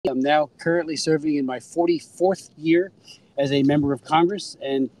I'm now currently serving in my 44th year as a member of Congress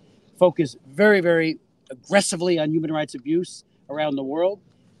and focus very, very aggressively on human rights abuse around the world.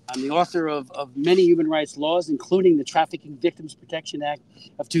 I'm the author of many human rights laws, including the Trafficking Victims Protection Act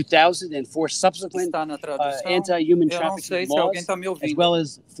of 2000 and 4 subsequent anti-human trafficking laws, as well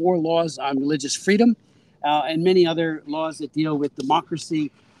as 4 laws on religious freedom and many other laws that deal with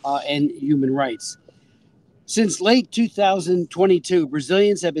democracy and human rights. Since late 2022,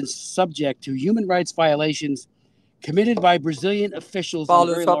 Brazilians have been subject to human rights violations committed by Brazilian officials on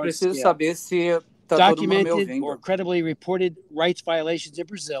a very large scale. Documented or credibly reported rights violations in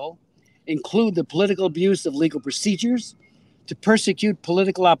Brazil include the political abuse of legal procedures to persecute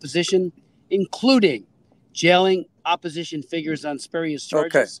political opposition, including jailing opposition figures on spurious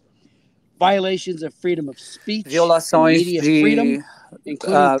charges, violations of freedom of speech, media freedom,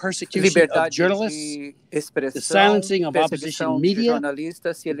 including persecution of journalists, the silencing of opposition media,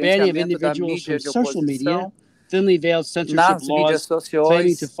 banning of individuals from social media, thinly veiled censorship laws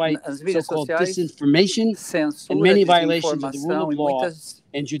claiming to fight so-called disinformation, and many violations of the rule of law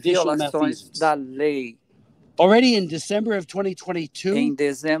and judicial malfeasance. Already in December of 2022,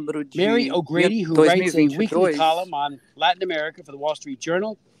 Mary O'Grady, who writes a weekly column on Latin America for the Wall Street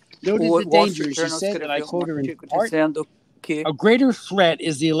Journal, noted the danger. She said, and I quote her in part, "A greater threat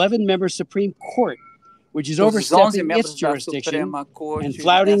is the 11-member Supreme Court, which is overstepping its jurisdiction and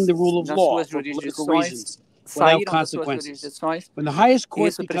flouting the rule of law for political reasons, without consequences. When the highest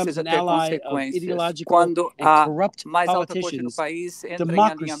court becomes an ally of ideological and corrupt politicians,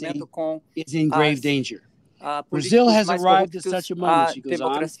 democracy is in grave danger. Brazil has arrived at such a moment," she goes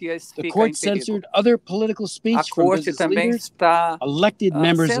on. "The court censored other political speech from business leaders, elected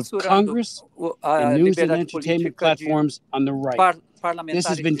members of Congress, and news and entertainment platforms on the right. This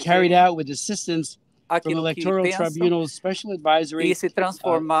has been carried out with assistance from Electoral Tribunal's Special Advisory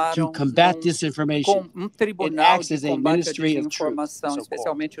to combat disinformation. It acts as a Ministry of Truth,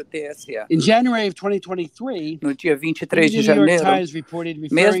 so-called. In January of 2023, the New York Times reported,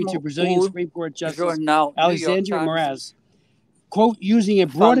 referring to Brazilian Supreme Court Justice Alexandre Moraes, quote, "Using a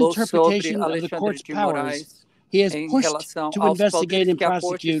broad interpretation of the court's powers, he has pushed to investigate and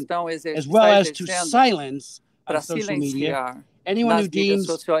prosecute, as well as to silence on social media, anyone who he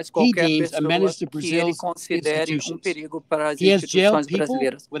deems a menace to Brazil's institutions. He has jailed people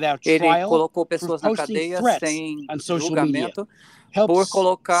without trial for posting threats on social media, helped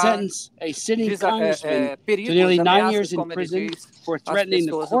sentence a sitting congressman to nearly 9 years in prison for threatening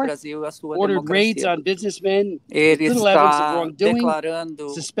the court, ordered raids on businessmen with little evidence of wrongdoing,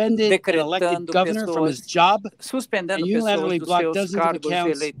 suspended an elected governor from his job, and unilaterally blocked dozens of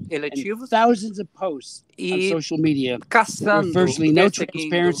accounts and thousands of posts on social media with virtually no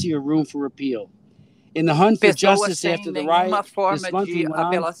transparency or room for appeal. In the hunt for justice after the riot this month, he went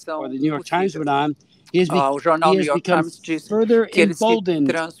on, or the New York Times went on, he has become further emboldened.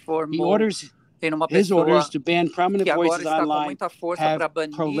 His orders to ban prominent voices online have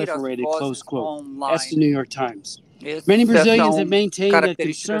proliferated," close quote. That's the New York Times. Many Brazilians have maintained that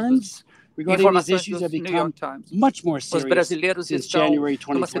concerns regarding these issues have become much more serious since January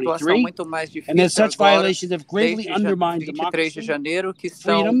 2023, and that such violations have greatly undermined democracy,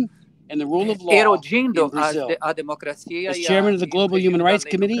 freedom, and the rule of law in Brazil. As chairman of the Global Human Rights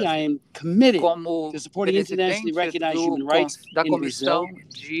Committee, I am committed to supporting internationally recognized human rights in Brazil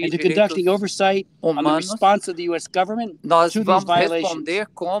and to conducting oversight on the response of the U.S. government to these violations.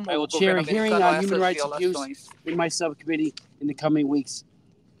 I will chair a hearing on human rights abuse in my subcommittee in the coming weeks.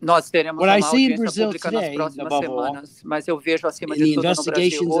 What I see in Brazil today, above all, in the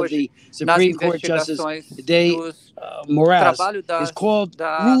investigations of the Supreme Court Justice Moraes, is called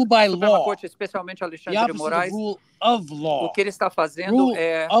rule by law, the opposite of rule of law. Rule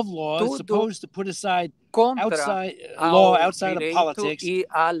of law is supposed to put aside law outside of politics,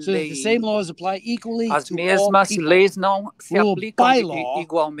 so that the same laws apply equally to all people. Rule by law,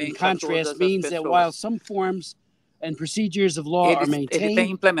 in contrast, means that while some forms and procedures of law are maintained,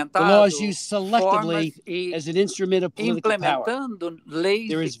 the law is used selectively as an instrument of political power.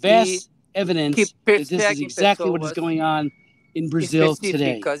 There is vast evidence that this is exactly what is going on in Brazil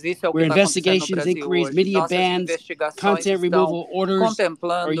today, where investigations, inquiries, media bans, content removal orders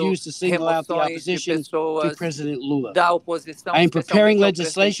are used to single out the opposition to President Lula. I am preparing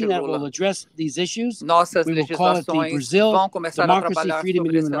legislation that will address these issues. We will call it the Brazil Democracy, Freedom,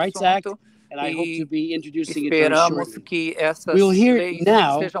 and Human Rights Act, and I hope to be introducing it very shortly. We will hear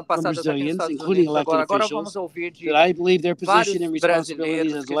now from Brazilians, including elected officials, that I believe their position and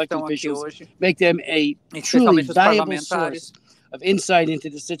responsibilities as elected officials make them a truly valuable source of insight into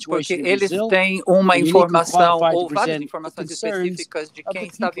the situation porque in eles Brazil. têm uma Uniquely informação qualified to ou várias present informações the concerns específicas de of quem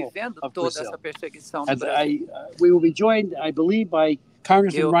the está people vivendo of toda Brazil. essa perseguição no And Brasil. we will be joined, I believe, by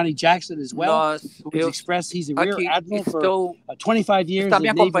Congressman Ronnie Jackson as well, who has expressed he's a rear aqui admiral for estou 25 years está of me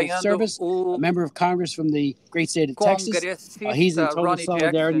naval acompanhando service, a o member of Congress from the great state of Texas. He's in congressista total Ronnie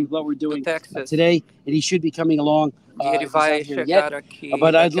solidarity Jackson with what we're do doing Texas. today, and he should be coming along. E ele He's vai not here chegar yet. aqui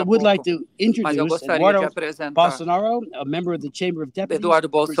But I daqui a would like pouco. to Mas eu introduce gostaria de Eduardo apresentar Bolsonaro, a member of the Chamber of Deputies Eduardo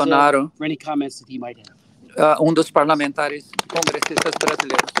of Brazil, Bolsonaro, for any comments that he might have. dos parlamentares congressistas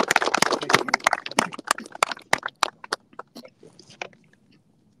brasileiros.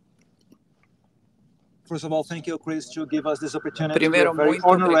 First of all, thank you, Chris, to give us this opportunity. Primeiro, We're very muito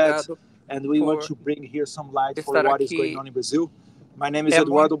honored, obrigado and we want to bring here some light for what is going on in Brazil. My name is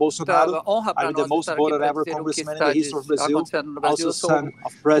Eduardo Bolsonaro. I'm the most voted ever congressman in the history of Brazil, also son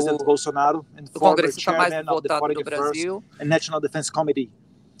of President Bolsonaro and former chairman of the Foreign Affairs and National Defense Committee.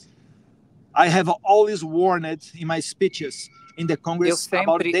 I have always warned in my speeches in the Congress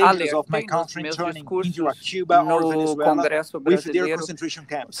about the dangers of my country turning into a Cuba or Venezuela with their concentration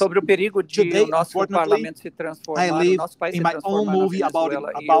camps. Sobre o perigo de Today, o nosso parlamento se transformar, o nosso país se transformar na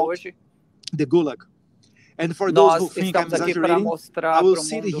Venezuela. E hoje, the Gulag. And for those who think I'm estamos aqui para exaggerating, mostrar I will para o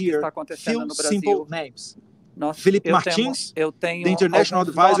cite mundo o que here está acontecendo few no simple Brasil. names. Nós, Felipe eu Martins, tenho the international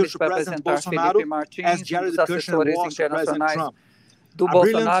alguns advisor nomes to para President apresentar. Bolsonaro, Felipe Martins, as Jared dos Kushner assessores was to President internacionais Trump. do A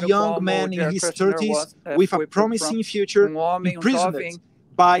brilliant Bolsonaro, young como man in Jared his Kushner 30s with a promising future, imprisoned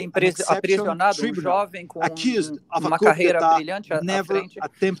by an exceptional tribunal, jovem com accused of a uma coup carreira d'etat brilhante à never frente.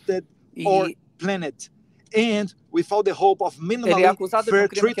 attempted or planned, and without the hope of Ele é minimally acusado de fair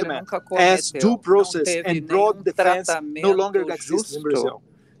crime que ele treatment, nunca as cometeu. due process Não teve and broad nenhum defense no longer tratamento exists in justo. Brazil.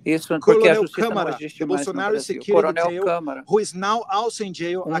 Isso porque a Coronel justiça não Câmara, existe the mais no Bolsonaro Brasil. security Coronel detail, Câmara, who is now also in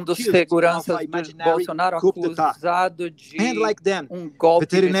jail, dos accused of seguranças an do imaginary Bolsonaro, coup d'etat. acusado de And like them, golpe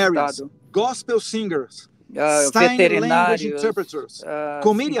de veterinarians, Estado. gospel singers, sign language interpreters,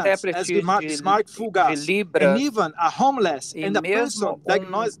 comedians as Bismarck Fugas, and even a homeless and a person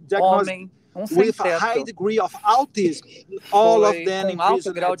diagnosed with a high degree of autism, all of them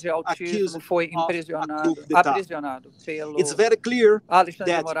imprisoned, accused of a coup d'etat. It's very clear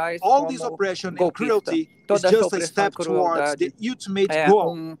that all this oppression and cruelty is just a step towards the ultimate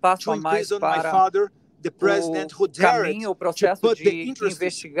goal to imprison my father, the president who dared to put the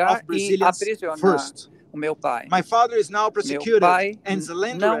interests of Brazilians first. O meu pai. My father is now prosecuted and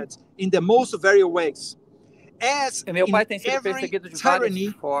slandered in the most various ways. As meu pai tem in sido every perseguido de tyranny,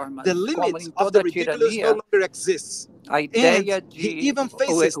 várias formas. the Como limit em of the toda ridiculous tirania, no longer exists. a ideia And de he even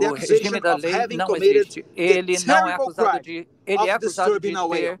faces the o regime accusation da of lei having não committed existe. the Ele não é terrible acusado crime de, ele é of acusado de disturbing a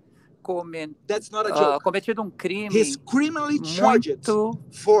whale. ter That's not a joke. cometido crime He's criminally charged muito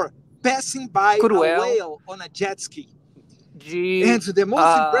for passing by cruel a whale on a jet ski. de And the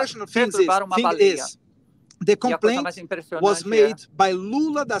most impressionable thing is the complaint was made by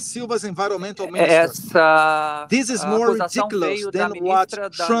Lula da Silva's environmental minister. This is more ridiculous than what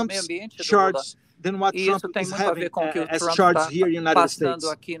Trump charged. Than what Trump is having as charged here in the United States.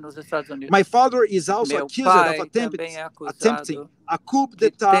 My father is also accused of attempting a coup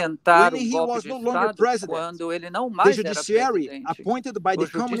d'etat when he was no longer president. The judiciary, appointed by the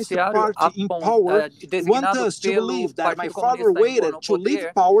Communist Party in power, want us to believe that my father waited to leave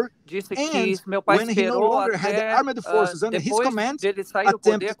power, and when he no longer had the armed forces under his command,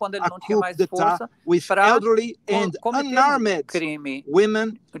 attempted a coup d'etat with elderly and unarmed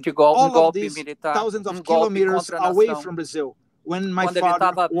women, all of these thousands of kilometers away from Brazil. When my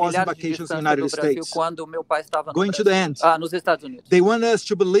father was on vacations in the United States. Going to the end, they want us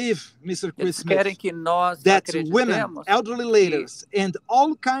to believe, Mr. Chris Smith, that women, elderly ladies, and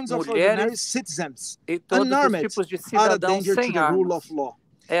all kinds of ordinary citizens, unarmed, are a danger to the rule of law.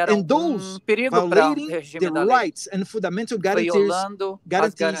 And those violating the rights and fundamental guarantees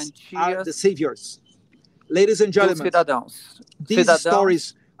are the saviors. Ladies and gentlemen, these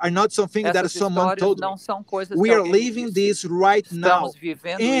stories are not something that someone told me. We are living this right now,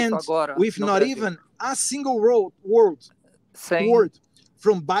 and with not even a single word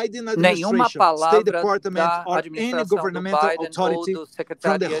from Biden administration, State Department, or any governmental authority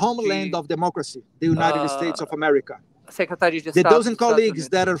from the homeland of democracy, the United States of America. The dozen colleagues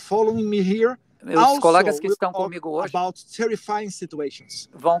that are following me here Os colegas que estão comigo hoje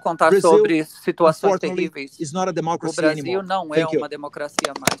vão contar sobre situações terríveis. O Brasil não é uma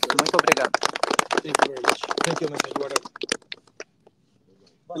democracia mais. Muito obrigado.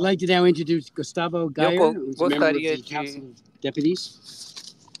 I'd like to now introduce Gustavo Geyer, who's a member of the Council of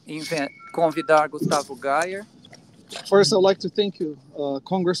Deputies. Convidar Gustavo Geyer, First, I'd like to thank you,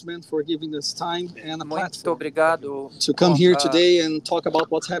 Congressman, for giving us time and a platform to come here today and talk about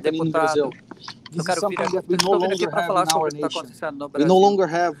what's happening in Brazil. This is something that we no longer have in our nation. We no longer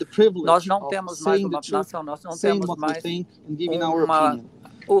have the privilege of saying the truth, saying what we think, and giving our opinion.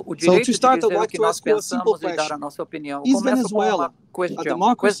 So to start, I'd like to ask you a simple question. Is Venezuela a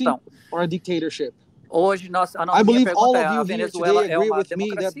democracy or a dictatorship? I believe all of you here today agree with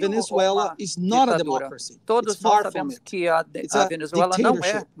me that Venezuela is not a democracy. It's far from it. It's a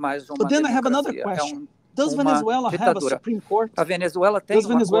dictatorship. But then I have another question. Does Venezuela have a Supreme Court? Does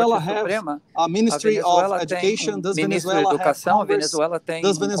Venezuela have a Ministry of Education? Does Venezuela have Congress?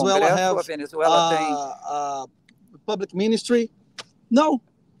 Does Venezuela have a public ministry? No.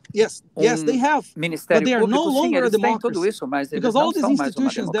 Yes, they have, but they are no longer a democracy, because all these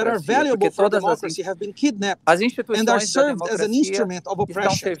institutions that are valuable for democracy have been kidnapped and are served as an instrument of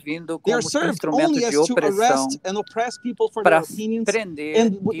oppression. They are served only as to arrest and oppress people for their opinions.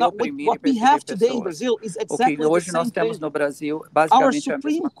 And what we have today in Brazil is exactly the same thing. Our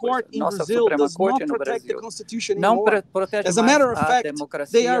Supreme Court in Brazil does not protect the Constitution anymore. As a matter of fact,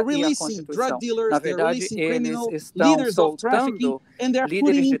 they are releasing drug dealers, they are releasing criminal leaders of trafficking, and they are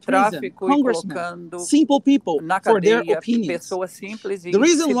putting in prison congressmen, simple people, for their opinions. The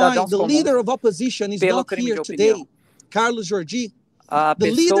reason why the leader of opposition is not here today, Carlos Jordi,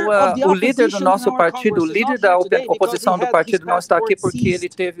 o líder do nosso partido, o líder da oposição do partido não está aqui porque ele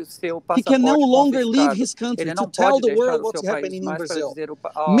teve o seu passaporte confiscado. Ele não pode deixar o seu país mais para dizer o que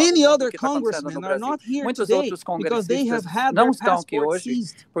está acontecendo no Brasil. Muitos outros congressistas não estão aqui hoje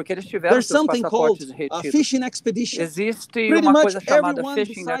porque eles tiveram seus passaportes retidos. Existe uma coisa chamada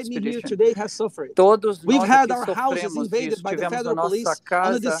Fishing Expedition. Todos nós aqui sofremos disso. Tivemos a nossa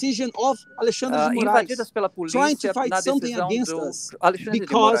casa invadidas pela polícia na decisão do Alexandre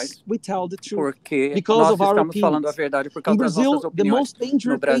de Moraes, porque nós estamos falando a verdade por causa das nossas opiniões.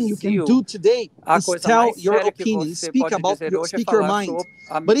 No Brasil, a coisa mais séria que você pode dizer hoje é falar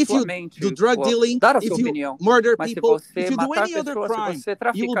sobre a sua mente, dar a sua opinião. Mas se você matar pessoas, se você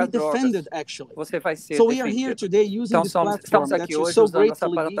traficar drogas, você vai ser defendido. Então, estamos aqui hoje usando essa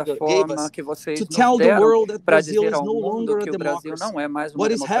plataforma que vocês nos deram para dizer ao mundo que o Brasil não é mais uma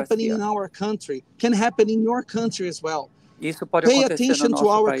democracia. Isso pode acontecer no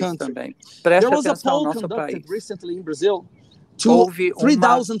nosso país também. Preste atenção no nosso país. Houve uma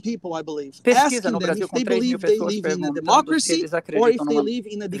pesquisa no Brasil com 3.000 pessoas perguntando se eles acreditam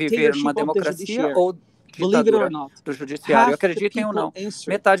viver numa democracia ou ditadura do judiciário. Acreditem ou não,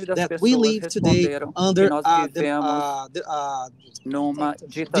 metade das pessoas responderam que nós vivemos numa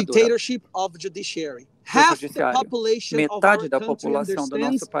ditadura. Metade da população do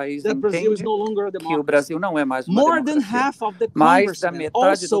nosso país entende que o Brasil não é mais uma democracia. Mais da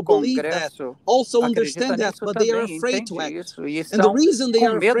metade do Congresso acredita nisso também, entende isso, e estão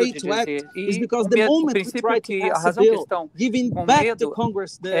com medo de dizer. E o princípio que a razão que estão com medo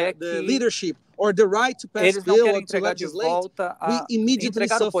é que eles não querem entregar de volta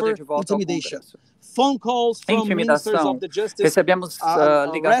entregar o poder de volta ao Congresso. Intimidação. Recebemos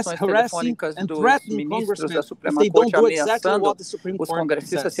ligações telefônicas dos ministros da Suprema Corte ameaçando os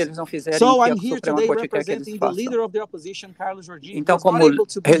congressistas se eles não fizerem o que a Suprema Corte quer que eles façam. Então, como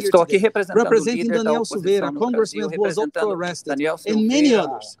estou aqui representando o líder da oposição no Brasil, representando Daniel Silveira,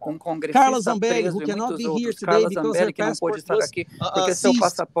 um congressista preso e muitos outros, Carla Zambelli, que não pôde estar aqui porque seu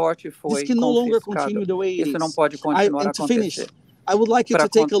passaporte foi confiscado. Isso não pode continuar a acontecer. I would like you to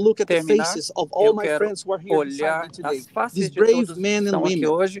take a look at the faces of all my friends who are here beside me today. These brave men and women.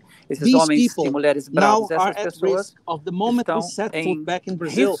 These people now are at risk of the moment we set foot back in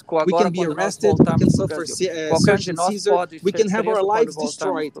Brazil. We can be arrested, we can suffer search and seizure, we can have our lives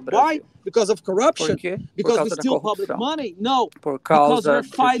destroyed. Why? Because of corruption? Because we steal public money? No, because we're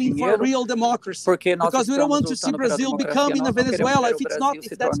fighting for real democracy. Because we don't want to see Brazil becoming a Venezuela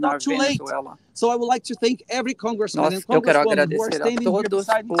if that's not too late. So I would like to thank every congressman and congresswoman who are standing here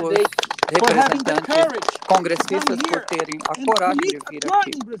beside me today for having the courage congressistas por terem a coragem de vir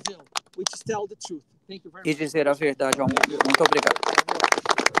aqui e dizer a verdade ao mundo. Muito obrigado.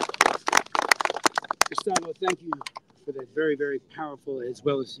 Gustavo, thank you for that very, very powerful, as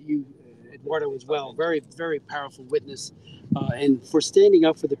well as you, Eduardo, as well. Very, very powerful witness, and for standing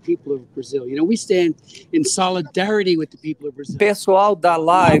up for the people of Brazil. You know, we stand in solidarity with the people of Brazil. Pessoal da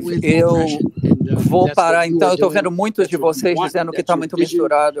live, eu vou parar. Então, eu estou vendo muitos de vocês dizendo que está muito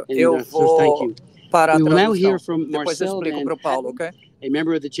misturado. Eu vou parar a tradução. Depois eu explico para o Paulo, ok? A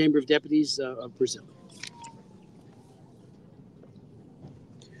member of the Chamber of Deputies of Brazil.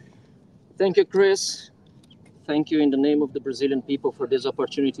 Thank you, Chris. Thank you in the name of the Brazilian people for this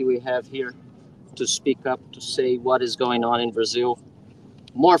opportunity we have here to speak up, to say what is going on in Brazil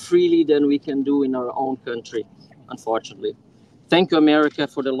more freely than we can do in our own country, unfortunately. Thank you, America,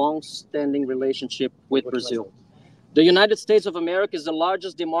 for the long-standing relationship with Brazil. The United States of America is the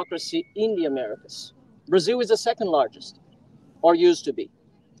largest democracy in the Americas. Brazil is the second largest, or used to be.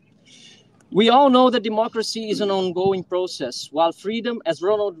 We all know that democracy is an ongoing process, while freedom, as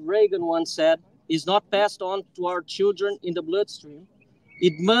Ronald Reagan once said, is not passed on to our children in the bloodstream.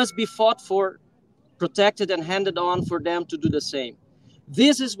 It must be fought for, protected, and handed on for them to do the same.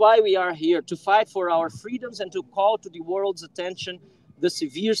 This is why we are here, to fight for our freedoms and to call to the world's attention the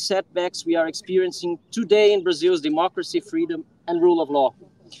severe setbacks we are experiencing today in Brazil's democracy, freedom, and rule of law.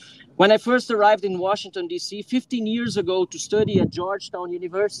 When I first arrived in Washington, D.C. 15 years ago to study at Georgetown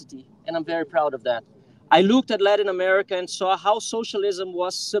University, and I'm very proud of that, I looked at Latin America and saw how socialism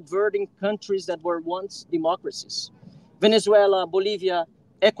was subverting countries that were once democracies. Venezuela, Bolivia,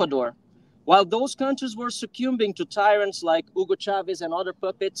 Ecuador. While those countries were succumbing to tyrants like Hugo Chavez and other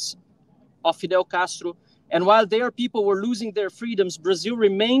puppets of Fidel Castro, and while their people were losing their freedoms, Brazil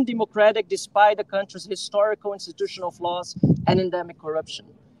remained democratic despite the country's historical institutional flaws and endemic corruption.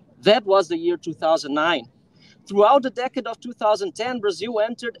 That was the year 2009. Throughout the decade of 2010, Brazil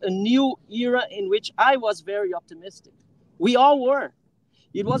entered a new era in which I was very optimistic. We all were.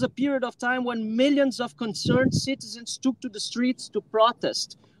 It was a period of time when millions of concerned citizens took to the streets to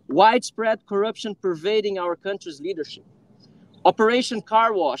protest widespread corruption pervading our country's leadership. Operation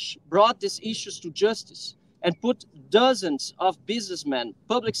Car Wash brought these issues to justice and put dozens of businessmen,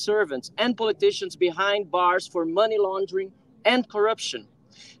 public servants, and politicians behind bars for money laundering and corruption,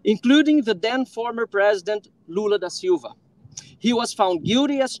 including the then former president Lula da Silva. He was found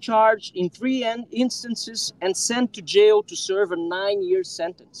guilty as charged in 3 instances and sent to jail to serve a 9-year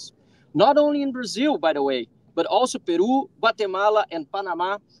sentence. Not only in Brazil, by the way, but also Peru, Guatemala, and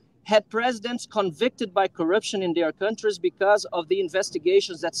Panama had presidents convicted by corruption in their countries because of the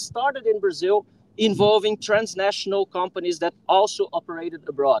investigations that started in Brazil involving transnational companies that also operated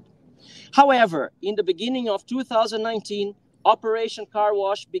abroad. However, in the beginning of 2019, Operation Car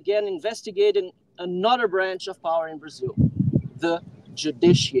Wash began investigating another branch of power in Brazil, the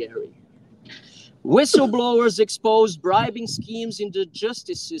judiciary. Whistleblowers exposed bribing schemes in the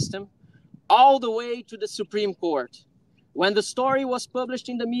justice system all the way to the Supreme Court. When the story was published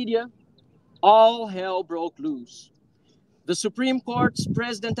in the media, all hell broke loose. The Supreme Court's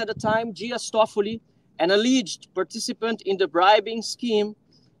president at the time, Dias Toffoli, an alleged participant in the bribing scheme,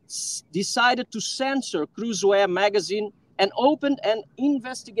 decided to censor Cruzoé magazine and opened an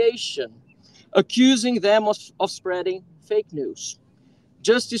investigation accusing them of spreading fake news.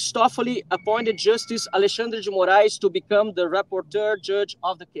 Justice Toffoli appointed Justice Alexandre de Moraes to become the rapporteur judge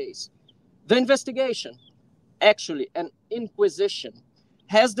of the case. The investigation, actually an inquisition,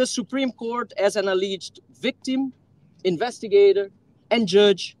 has the Supreme Court as an alleged victim, investigator, and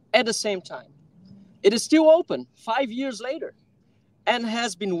judge at the same time. It is still open 5 years later and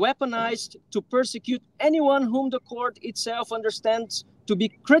has been weaponized to persecute anyone whom the court itself understands to be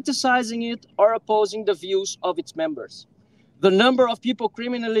criticizing it or opposing the views of its members. The number of people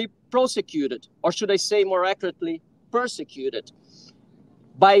criminally prosecuted, or should I say more accurately, persecuted,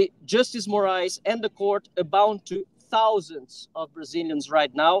 by Justice Moraes and the court amount to thousands of Brazilians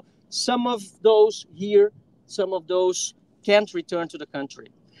right now. Some of those here, some of those can't return to the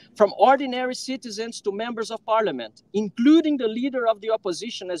country. From ordinary citizens to members of parliament, including the leader of the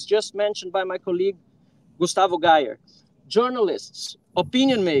opposition, as just mentioned by my colleague Gustavo Geyer, journalists,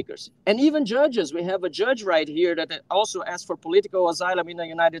 opinion makers, and even judges. We have a judge right here that also asked for political asylum in the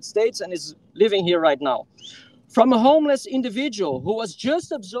United States and is living here right now. From a homeless individual who was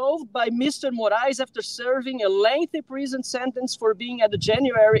just absolved by Mr. Moraes after serving a lengthy prison sentence for being at the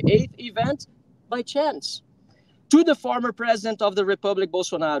January 8th event by chance, to the former president of the Republic,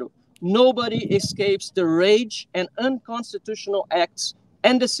 Bolsonaro, nobody escapes the rage and unconstitutional acts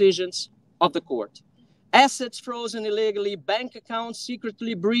and decisions of the court. Assets frozen illegally, bank accounts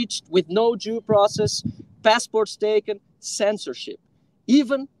secretly breached with no due process, passports taken, censorship,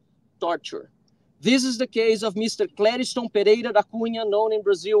 even torture. This is the case of Mr. Clériston Pereira da Cunha, known in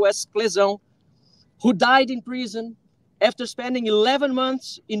Brazil as Clezão, who died in prison after spending 11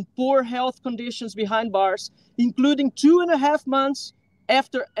 months in poor health conditions behind bars, including 2.5 months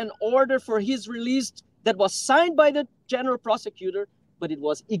after an order for his release that was signed by the general prosecutor, but it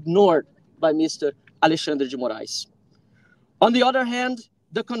was ignored by Mr. Alexandre de Moraes. On the other hand,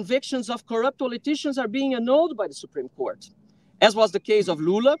 the convictions of corrupt politicians are being annulled by the Supreme Court, as was the case of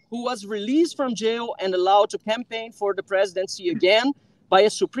Lula, who was released from jail and allowed to campaign for the presidency again by a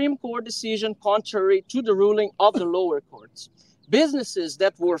Supreme Court decision contrary to the ruling of the lower courts. Businesses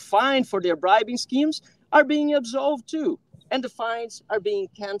that were fined for their bribing schemes are being absolved too, and the fines are being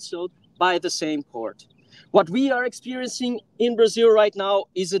canceled by the same court. What we are experiencing in Brazil right now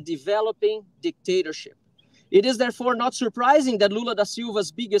is a developing dictatorship. It is therefore not surprising that Lula da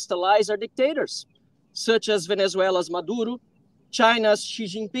Silva's biggest allies are dictators, such as Venezuela's Maduro, China's Xi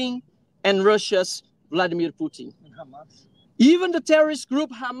Jinping, and Russia's Vladimir Putin. Even the terrorist group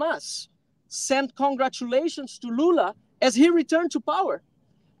Hamas sent congratulations to Lula as he returned to power,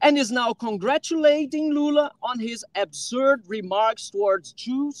 and is now congratulating Lula on his absurd remarks towards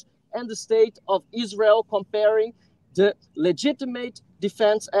Jews and the state of Israel, comparing the legitimate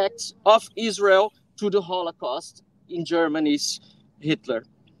defense acts of Israel to the Holocaust in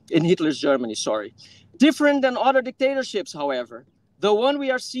Hitler's Germany, sorry. Different than other dictatorships, however, the one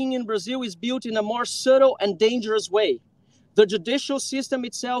we are seeing in Brazil is built in a more subtle and dangerous way. The judicial system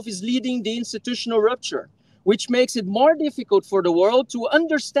itself is leading the institutional rupture, which makes it more difficult for the world to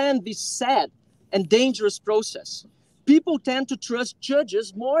understand this sad and dangerous process. People tend to trust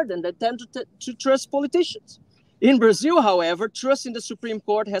judges more than they tend to trust politicians. In Brazil, however, trust in the Supreme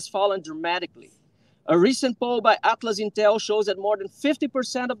Court has fallen dramatically. A recent poll by Atlas Intel shows that more than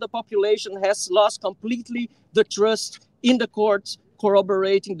 50% of the population has lost completely the trust in the courts,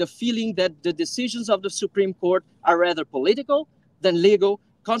 corroborating the feeling that the decisions of the Supreme Court are rather political than legal,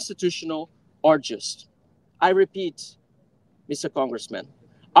 constitutional, or just. I repeat, Mr. Congressman,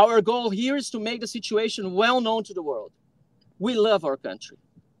 our goal here is to make the situation well known to the world. We love our country.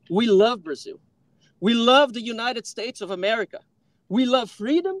 We love Brazil. We love the United States of America. We love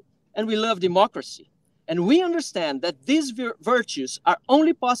freedom and we love democracy. And we understand that these virtues are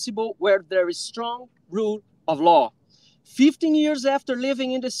only possible where there is strong rule of law. 15 years after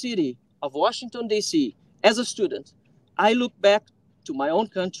living in the city of Washington, D.C. as a student, I look back to my own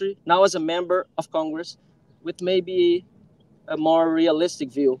country, now as a member of Congress, with maybe a more realistic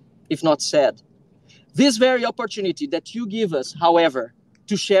view, if not sad. This very opportunity that you give us, however,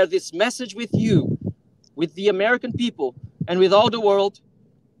 to share this message with you, with the American people, and with all the world,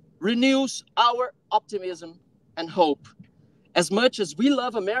 renews our optimism and hope. As much as we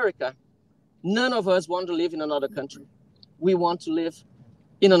love America, none of us want to live in another country. We want to live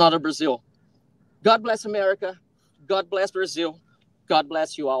in another Brazil. God bless America. God bless Brazil. God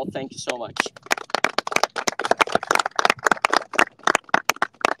bless you all. Thank you so much.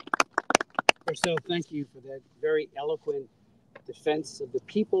 Marcel, thank you for that very eloquent defense of the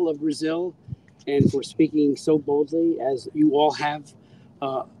people of Brazil and for speaking so boldly, as you all have,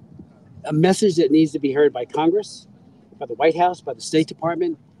 a message that needs to be heard by Congress, by the White House, by the State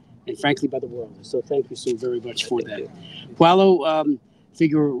Department, and frankly, by the world. So thank you so very much for that. Paulo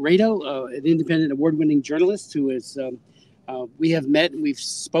Figueiredo, an independent award-winning journalist who is, we have met and we've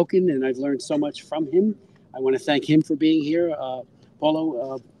spoken, and I've learned so much from him. I want to thank him for being here.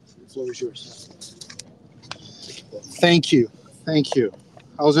 Paulo, the floor is yours. Thank you. Thank you.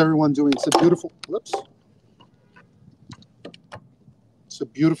 How's everyone doing? It's a beautiful, It's a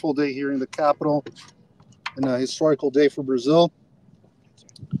beautiful day here in the capital and a historical day for Brazil.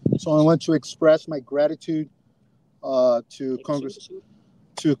 So I want to express my gratitude to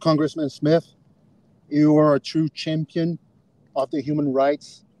Congressman Smith. You are a true champion of the human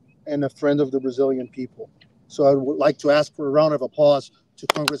rights and a friend of the Brazilian people. So I would like to ask for a round of applause to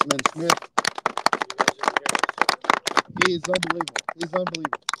Congressman Smith. He is unbelievable. He's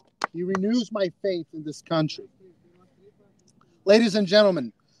unbelievable. He renews my faith in this country. Ladies and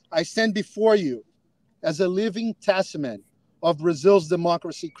gentlemen, I stand before you as a living testament of Brazil's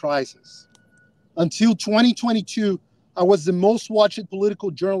democracy crisis. Until 2022, I was the most watched political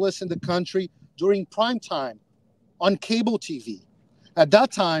journalist in the country during prime time on cable TV. At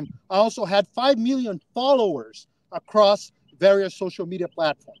that time, I also had 5 million followers across various social media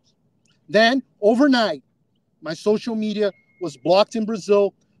platforms. Then, overnight, my social media was blocked in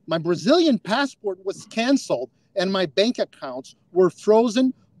Brazil, my Brazilian passport was canceled, and my bank accounts were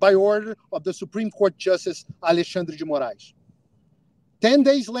frozen by order of the Supreme Court Justice Alexandre de Moraes. 10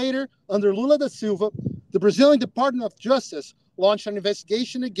 days later, under Lula da Silva, the Brazilian Department of Justice launched an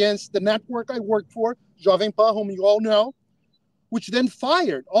investigation against the network I worked for, Jovem Pan, whom you all know, which then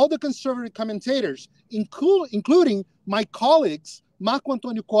fired all the conservative commentators, including my colleagues, Marco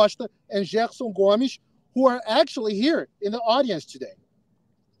Antônio Costa and Gerson Gomes, who are actually here in the audience today.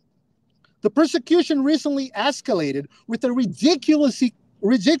 The persecution recently escalated with a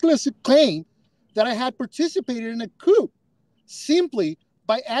ridiculous claim that I had participated in a coup simply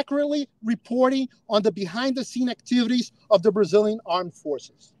by accurately reporting on the behind-the-scene activities of the Brazilian armed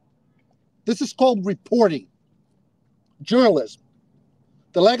forces. This is called reporting, journalism.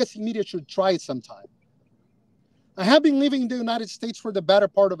 The legacy media should try it sometime. I have been living in the United States for the better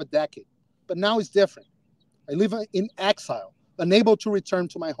part of a decade, but now it's different. I live in exile, unable to return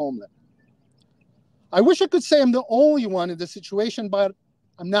to my homeland. I wish I could say I'm the only one in this situation, but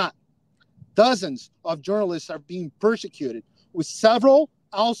I'm not. Dozens of journalists are being persecuted, with several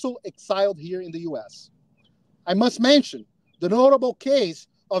also exiled here in the U.S. I must mention the notable case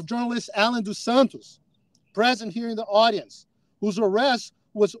of journalist Alan dos Santos, present here in the audience, whose arrest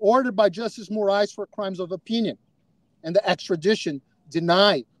was ordered by Justice Moraes for crimes of opinion, and the extradition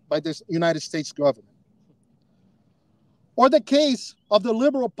denied by the United States government. Or the case of the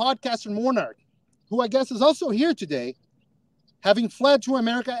liberal podcaster Monarch, who I guess is also here today, having fled to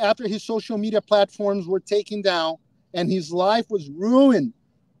America after his social media platforms were taken down and his life was ruined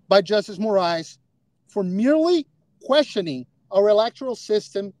by Justice Moraes for merely questioning our electoral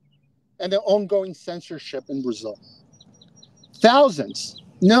system and the ongoing censorship in Brazil.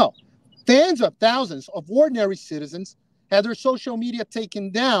 Tens of thousands of ordinary citizens had their social media taken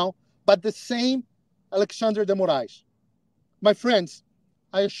down by the same Alexandre de Moraes. My friends,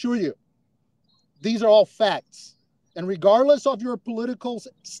 I assure you, these are all facts. And regardless of your political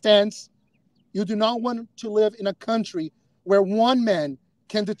stance, you do not want to live in a country where one man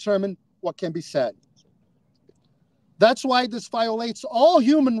can determine what can be said. That's why this violates all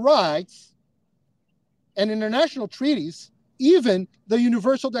human rights and international treaties, even the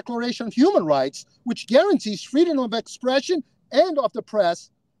Universal Declaration of Human Rights, which guarantees freedom of expression and of the press,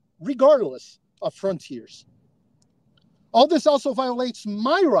 regardless of frontiers. All this also violates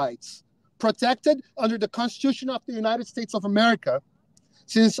my rights, protected under the Constitution of the United States of America,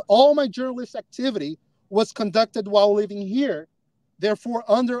 since all my journalist activity was conducted while living here, therefore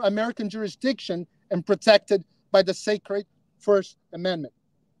under American jurisdiction and protected by the sacred First Amendment.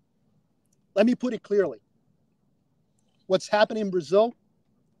 Let me put it clearly. What's happening in Brazil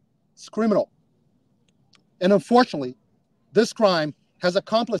is criminal. And unfortunately, this crime has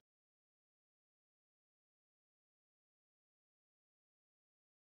accomplished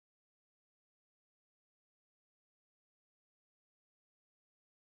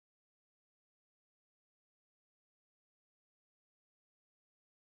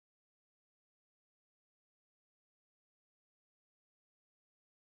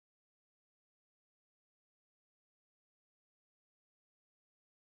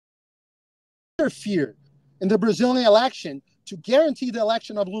interfered in the Brazilian election to guarantee the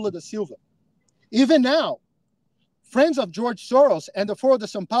election of Lula da Silva. Even now, friends of George Soros and the Foro de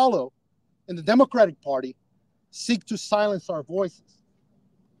São Paulo in the Democratic Party seek to silence our voices.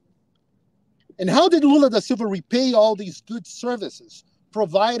 And how did Lula da Silva repay all these good services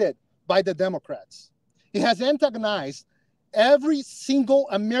provided by the Democrats? He has antagonized every single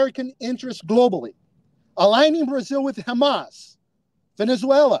American interest globally, aligning Brazil with Hamas,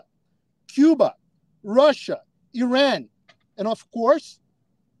 Venezuela, Cuba, Russia, Iran, and of course,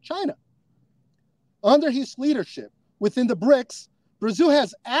 China. Under his leadership within the BRICS, Brazil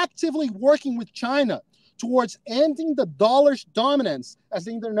has actively working with China towards ending the dollar's dominance as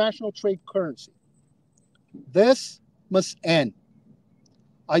the international trade currency. This must end.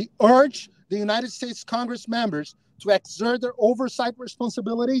 I urge the United States Congress members to exert their oversight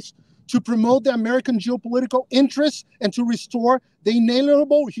responsibilities to promote the American geopolitical interests and to restore the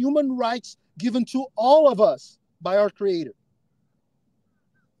inalienable human rights given to all of us by our Creator.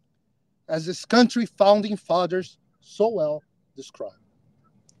 As this country's founding fathers so well described.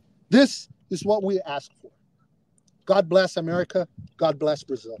 This is what we ask for. God bless America. God bless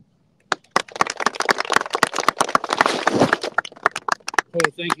Brazil.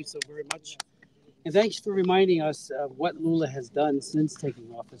 Paulo, thank you so very much. And thanks for reminding us of what Lula has done since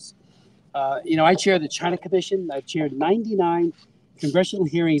taking office. I chair the China Commission. I've chaired 99 congressional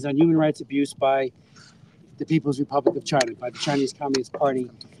hearings on human rights abuse by the People's Republic of China, by the Chinese Communist Party,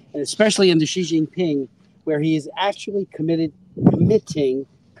 and especially under Xi Jinping, where he is actually committing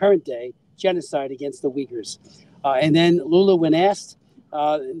current day genocide against the Uyghurs. And then Lula, when asked,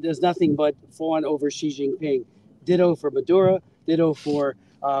 does nothing but fawn over Xi Jinping. Ditto for Maduro, ditto for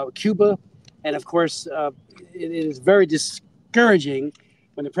Cuba. And of course, it is very discouraging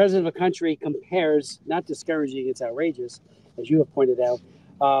when the president of a country compares, not discouraging, it's outrageous, as you have pointed out,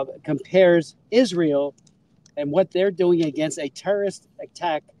 compares Israel and what they're doing against a terrorist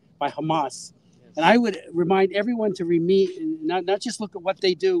attack by Hamas. Yes. And I would remind everyone to not just look at what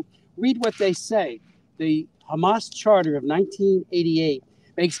they do, read what they say. The Hamas Charter of 1988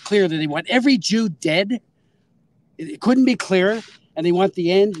 makes clear that they want every Jew dead. It couldn't be clearer. And they want the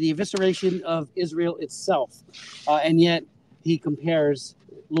evisceration of Israel itself. And yet he compares,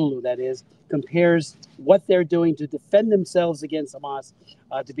 Lulu that is, compares what they're doing to defend themselves against Hamas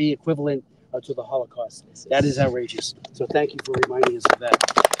to be equivalent to the Holocaust. That is outrageous. So thank you for reminding us of that.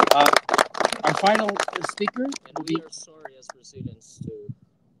 Our final speaker will be... We are sorry as Brazilians to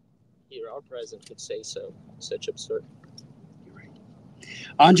hear our president could say so. Such absurd.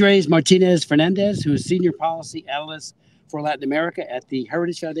 Andres Martinez Fernandez, who is Senior Policy Analyst for Latin America at the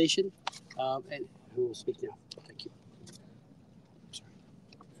Heritage Foundation, and who will speak now. Thank you.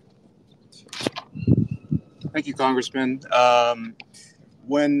 Thank you, Congressman.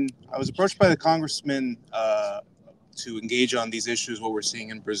 When I was approached by the congressman to engage on these issues, what we're seeing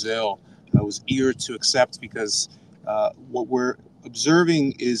in Brazil, I was eager to accept because what we're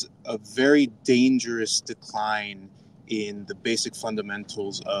observing is a very dangerous decline in the basic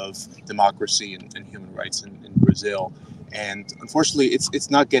fundamentals of democracy and human rights in Brazil. And unfortunately, it's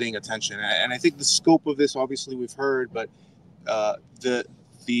not getting attention. And I think the scope of this, obviously, we've heard, but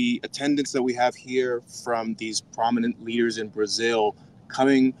the attendance that we have here from these prominent leaders in Brazil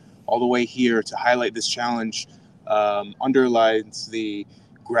coming all the way here to highlight this challenge underlines the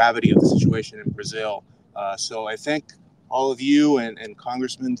gravity of the situation in Brazil. So I thank all of you and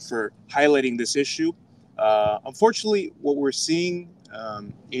Congressman for highlighting this issue. Unfortunately, what we're seeing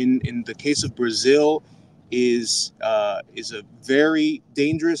in the case of Brazil is a very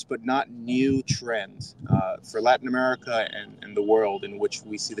dangerous but not new trend for Latin America and the world, in which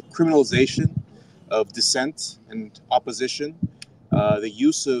we see the criminalization of dissent and opposition, the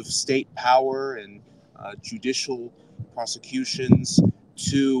use of state power and judicial prosecutions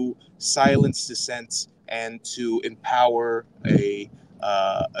to silence dissent and to empower a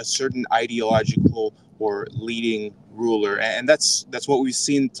certain ideological or leading ruler, and that's what we've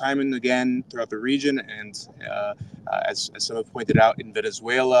seen time and again throughout the region. And as some have pointed out, in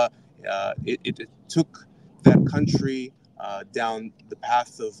Venezuela, it took that country down the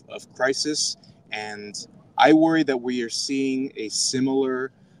path of crisis, and I worry that we are seeing a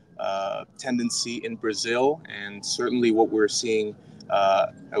similar tendency in Brazil, and certainly what we're seeing,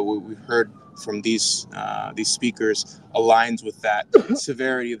 what we've heard from these speakers, aligns with that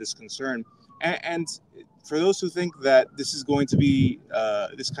severity of this concern. And for those who think that this is going to be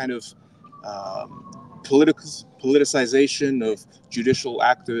this kind of politicization of judicial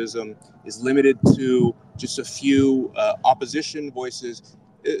activism is limited to just a few opposition voices,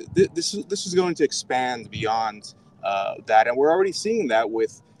 this is going to expand beyond that, and we're already seeing that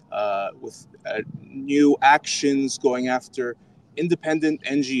with new actions going after independent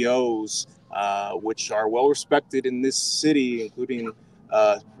NGOs, which are well respected in this city, including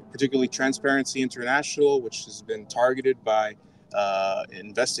particularly Transparency International, which has been targeted by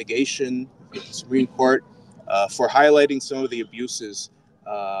investigation at the Supreme Court for highlighting some of the abuses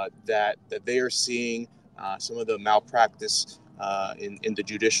that they are seeing, some of the malpractice in the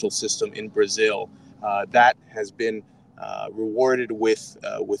judicial system in Brazil. That has been rewarded with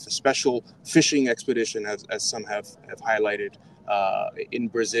a special fishing expedition, as some have highlighted, in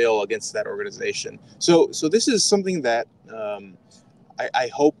Brazil against that organization. So this is something that I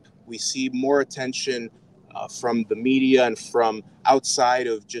hope we see more attention from the media and from outside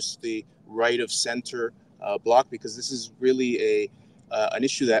of just the right of center bloc, because this is really an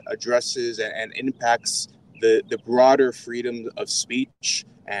issue that addresses and impacts the broader freedom of speech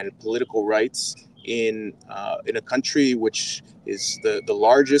and political rights in a country which is the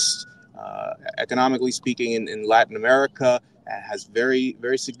largest, economically speaking, in Latin America, and has very,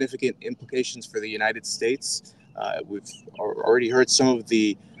 very significant implications for the United States. We've already heard some of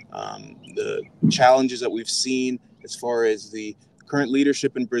the challenges that we've seen as far as the current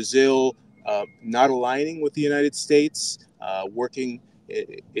leadership in Brazil not aligning with the United States, working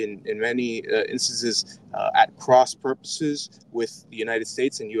in many instances at cross purposes with the United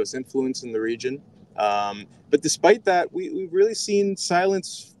States and U.S. influence in the region. But despite that, we've really seen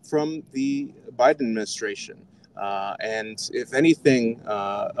silence from the Biden administration. And if anything,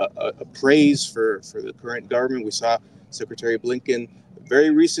 a praise for the current government. We saw Secretary Blinken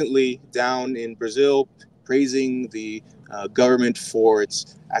very recently down in Brazil praising the government for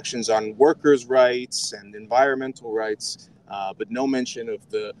its actions on workers' rights and environmental rights, but no mention of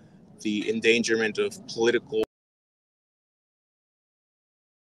the endangerment of political.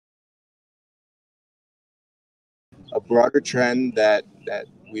 A broader trend that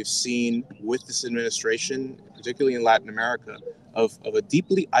we've seen with this administration, particularly in Latin America, of a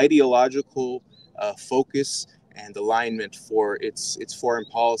deeply ideological focus and alignment for its foreign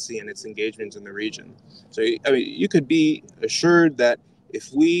policy and its engagement in the region. So, I mean, you could be assured that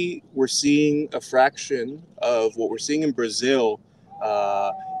if we were seeing a fraction of what we're seeing in Brazil,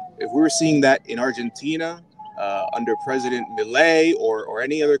 if we were seeing that in Argentina under President Milei or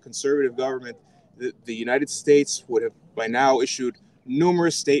any other conservative government, the United States would have by now issued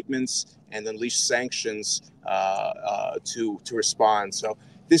numerous statements and unleashed sanctions to respond. So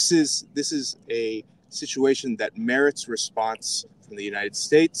this is a situation that merits response from the United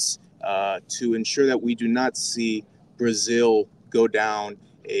States to ensure that we do not see Brazil go down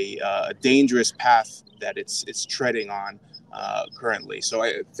a dangerous path that it's treading on currently. So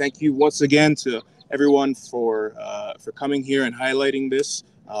I thank you once again to everyone for coming here and highlighting this,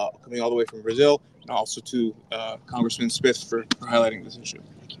 coming all the way from Brazil, and also to Congressman Smith for highlighting this issue.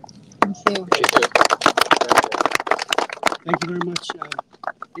 Thank you. Thank you very much.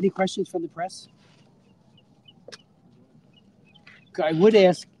 Any questions from the press? I would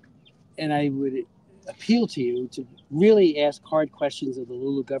ask, and I would appeal to you to really ask hard questions of the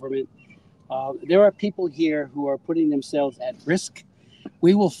Lula government. There are people here who are putting themselves at risk.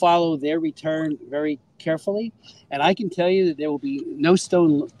 We will follow their return very carefully, and I can tell you that there will be no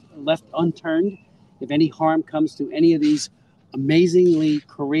stone left unturned if any harm comes to any of these amazingly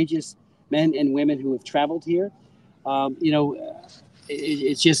courageous men and women who have traveled here.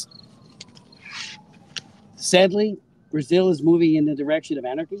 It's just, sadly, Brazil is moving in the direction of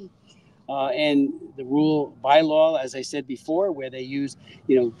anarchy. And the rule by law, as I said before, where they use,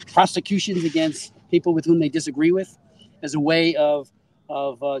 prosecutions against people with whom they disagree with as a way of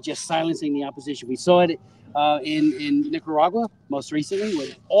just silencing the opposition. We saw it in Nicaragua most recently, when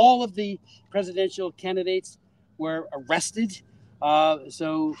all of the presidential candidates were arrested.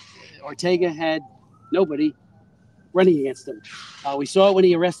 So Ortega had nobody running against him. We saw it when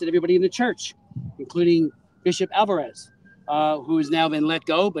he arrested everybody in the church, including Bishop Alvarez, who has now been let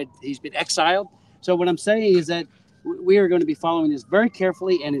go, but he's been exiled. So what I'm saying is that we are going to be following this very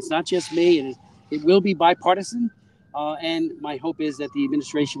carefully, and it's not just me, and it will be bipartisan. And my hope is that the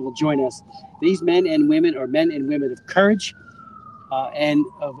administration will join us. These men and women are men and women of courage and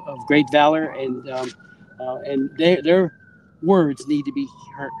of great valor, and their words need to be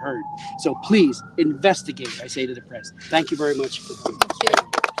heard. So please investigate, I say to the press. Thank you very much for coming.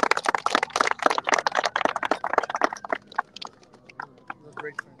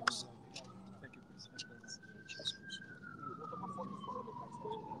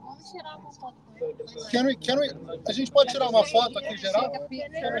 Can we, a gente pode tirar uma foto aqui geral?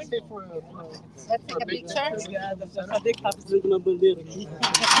 Cadê que tá precisando de uma bandeira aqui?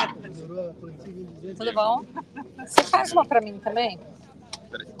 Tudo bom? Você faz uma para mim também?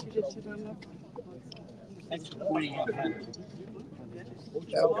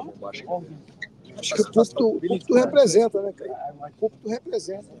 Acho que o púlpito representa, né, cara? O púlpito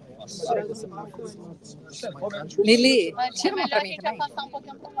representa. Lili, tira uma para mim também. A gente também. vai passar um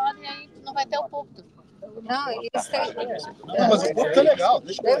pouquinho pro lado e aí não vai ter o púlpito. Não, isso é... Não, mas o púlpito é legal.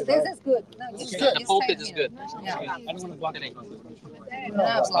 Deixa eu This is good. No, The pulpit is good. Yeah. I don't want to block it.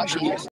 Not blocking.